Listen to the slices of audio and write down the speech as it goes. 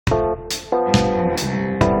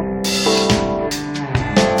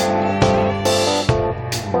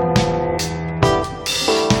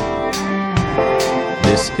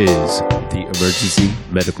is the Emergency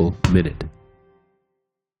Medical Minute.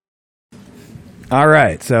 All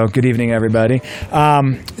right. So good evening, everybody.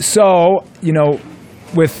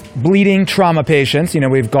 With bleeding trauma patients,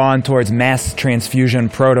 we've gone towards mass transfusion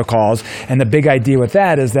protocols. And the big idea with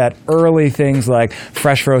that is that early things like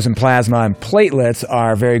fresh frozen plasma and platelets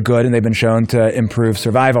are very good, and they've been shown to improve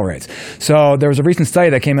survival rates. So there was a recent study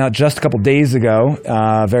that came out just a couple days ago,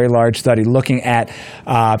 a very large study looking at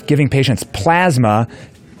giving patients plasma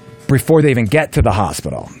before they even get to the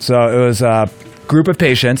hospital. So it was group of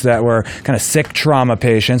patients that were kind of sick trauma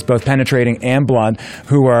patients, both penetrating and blunt,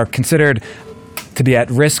 who were considered to be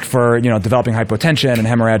at risk for developing hypotension and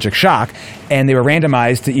hemorrhagic shock, and they were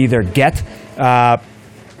randomized to either get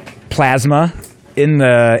plasma in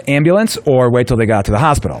the ambulance or wait till they got to the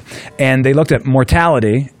hospital. And they looked at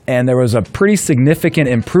mortality, and there was a pretty significant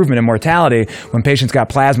improvement in mortality when patients got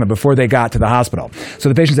plasma before they got to the hospital. So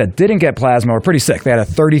the patients that didn't get plasma were pretty sick. They had a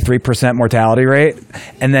 33% mortality rate,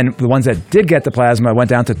 and then the ones that did get the plasma went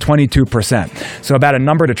down to 22%. So about a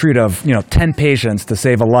number to treat of 10 patients to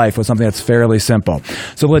save a life was something that's fairly simple.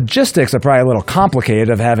 So logistics are probably a little complicated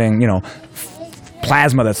of having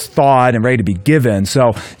plasma that's thawed and ready to be given.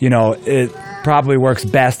 So it probably works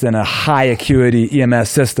best in a high acuity EMS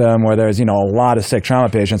system where there's a lot of sick trauma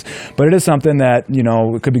patients, but it is something that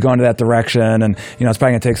it could be going to that direction, and it's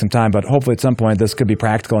probably going to take some time, but hopefully at some point this could be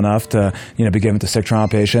practical enough to be given to sick trauma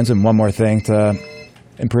patients. And one more thing to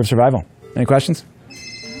improve survival. Any questions?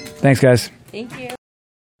 Thanks, guys. Thank you.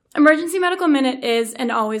 Emergency Medical Minute is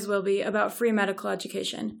and always will be about free medical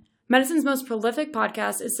education. Medicine's most prolific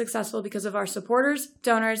podcast is successful because of our supporters,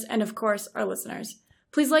 donors, and of course, our listeners.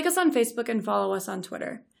 Please like us on Facebook and follow us on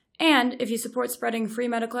Twitter. And if you support spreading free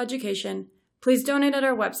medical education, please donate at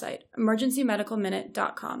our website,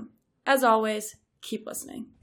 emergencymedicalminute.com. As always, keep listening.